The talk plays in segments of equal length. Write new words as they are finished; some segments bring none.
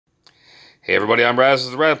Hey everybody, I'm Raz, this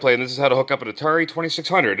is the Rad Play, and this is how to hook up an Atari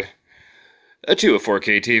 2600 to a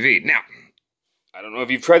 4K TV. Now, I don't know if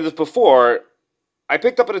you've tried this before. I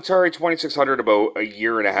picked up an Atari 2600 about a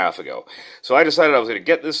year and a half ago. So I decided I was going to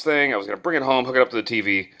get this thing, I was going to bring it home, hook it up to the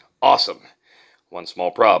TV. Awesome. One small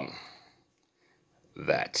problem.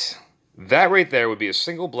 That right there would be a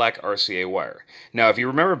single black RCA wire. Now, if you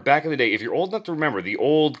remember back in the day, if you're old enough to remember, the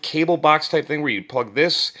old cable box type thing where you'd plug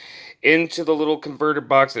this into the little converter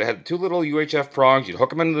box that had two little UHF prongs, you'd hook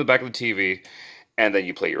them into the back of the TV, and then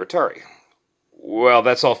you play your Atari. Well,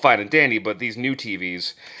 that's all fine and dandy, but these new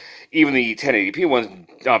TVs, even the 1080p ones,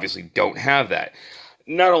 obviously don't have that.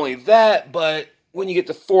 Not only that, but when you get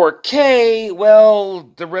to 4K, well,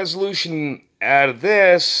 the resolution out of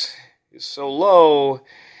this is so low,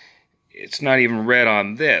 it's not even read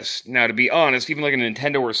on this. Now, to be honest, even like a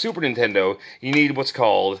Nintendo or Super Nintendo, you need what's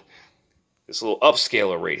called this little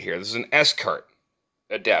upscaler right here. This is an S-cart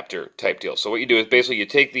adapter type deal. So what you do is basically you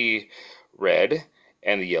take the red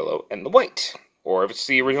and the yellow and the white. Or if it's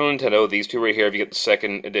the original Nintendo, these two right here, if you get the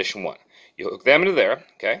second edition one. You hook them into there,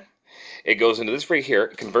 okay? It goes into this right here,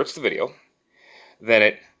 it converts the video. Then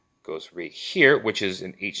it goes right here, which is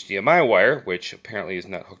an HDMI wire, which apparently is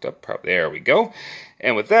not hooked up. There we go.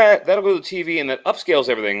 And with that, that'll go to the TV, and that upscales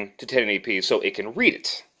everything to 1080p so it can read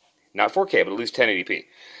it. Not 4K, but at least 1080p.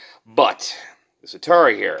 But this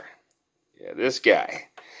Atari here, yeah, this guy,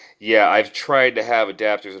 yeah, I've tried to have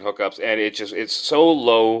adapters and hookups, and it's so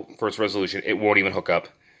low for its resolution, it won't even hook up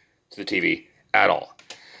to the TV at all.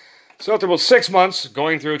 So after about 6 months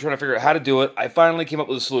going through trying to figure out how to do it, I finally came up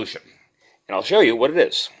with a solution. And I'll show you what it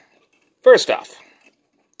is. First off,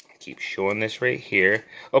 I keep showing this right here.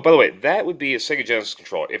 Oh, by the way, that would be a Sega Genesis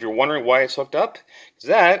controller. If you're wondering why it's hooked up,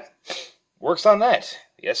 that works on that.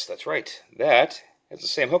 Yes, that's right. That has the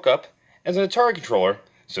same hookup as an Atari controller,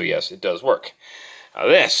 so yes, it does work. Now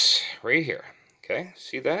this, right here, okay,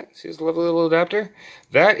 see that? See this lovely little adapter?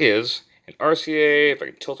 That is an RCA, if I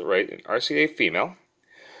can tilt it right, an RCA female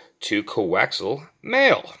to coaxial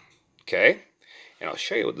male, okay? And I'll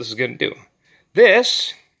show you what this is going to do.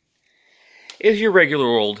 This is your regular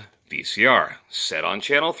old VCR, set on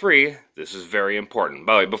channel 3. This is very important.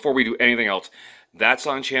 By the way, before we do anything else, that's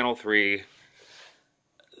on channel 3.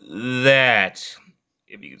 That,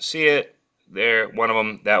 if you can see it, there, one of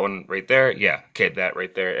them, that one right there, yeah, okay, that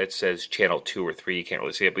right there, it says channel 2 or 3, you can't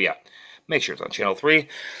really see it, but yeah, make sure it's on channel 3,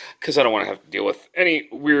 because I don't want to have to deal with any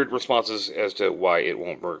weird responses as to why it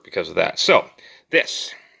won't work because of that. So,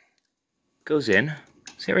 this goes in,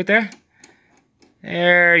 see it right there?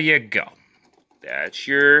 There you go. That's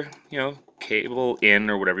your, cable in,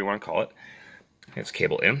 or whatever you want to call it. It's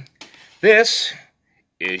cable in. This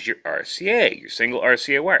is your RCA, your single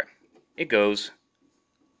RCA wire. It goes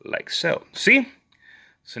like so. See?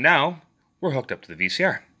 So now we're hooked up to the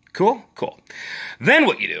VCR. Cool? Cool. Then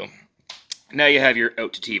what you do, now you have your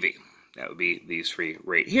out to TV. That would be these three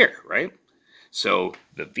right here, right? So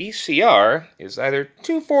the VCR is either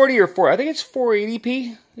 240 or 4. I think it's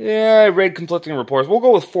 480p. Yeah, I read conflicting reports. We'll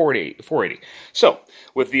go with 480. So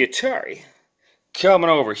with the Atari coming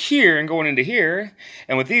over here and going into here,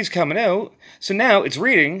 and with these coming out, so now it's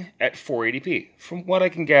reading at 480p. From what I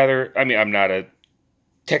can gather, I mean, I'm not a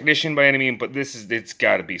technician by any means, but it's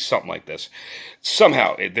got to be something like this.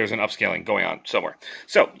 Somehow, there's an upscaling going on somewhere.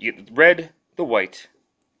 So, you get the red, the white,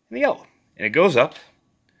 and the yellow. And it goes up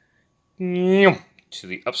to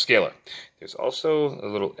the upscaler. There's also a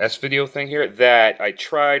little S-video thing here that I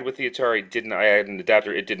tried with the Atari. I had an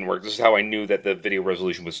adapter, it didn't work. This is how I knew that the video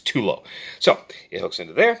resolution was too low. So, it hooks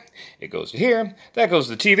into there, it goes to here, that goes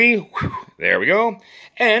to the TV, whew, there we go.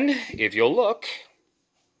 And, if you'll look,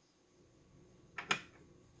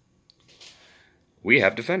 we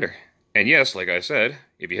have Defender. And yes, like I said,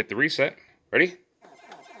 if you hit the reset, ready?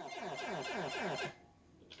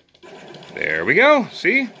 There we go,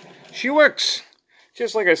 see? She works.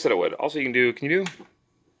 Just like I said it would. Also, can you do?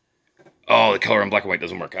 Oh, the color in black and white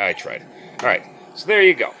doesn't work. I tried. Alright, so there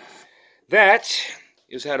you go. That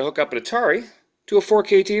is how to hook up an Atari to a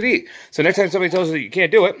 4K TV. So next time somebody tells you that you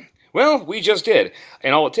can't do it, well, we just did.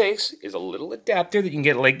 And all it takes is a little adapter that you can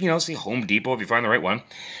get, like, see Home Depot if you find the right one.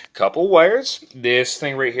 Couple wires. This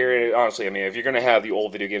thing right here, honestly, I mean, if you're going to have the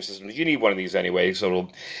old video game systems, you need one of these anyway, so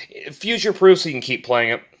it'll future-proof so you can keep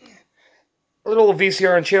playing it. A little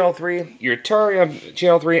VCR on channel 3, your Atari on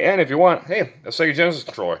channel 3, and if you want, hey, a Sega Genesis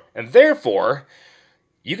controller. And therefore,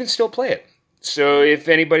 you can still play it. So if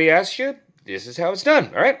anybody asks you, this is how it's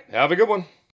done. All right, have a good one.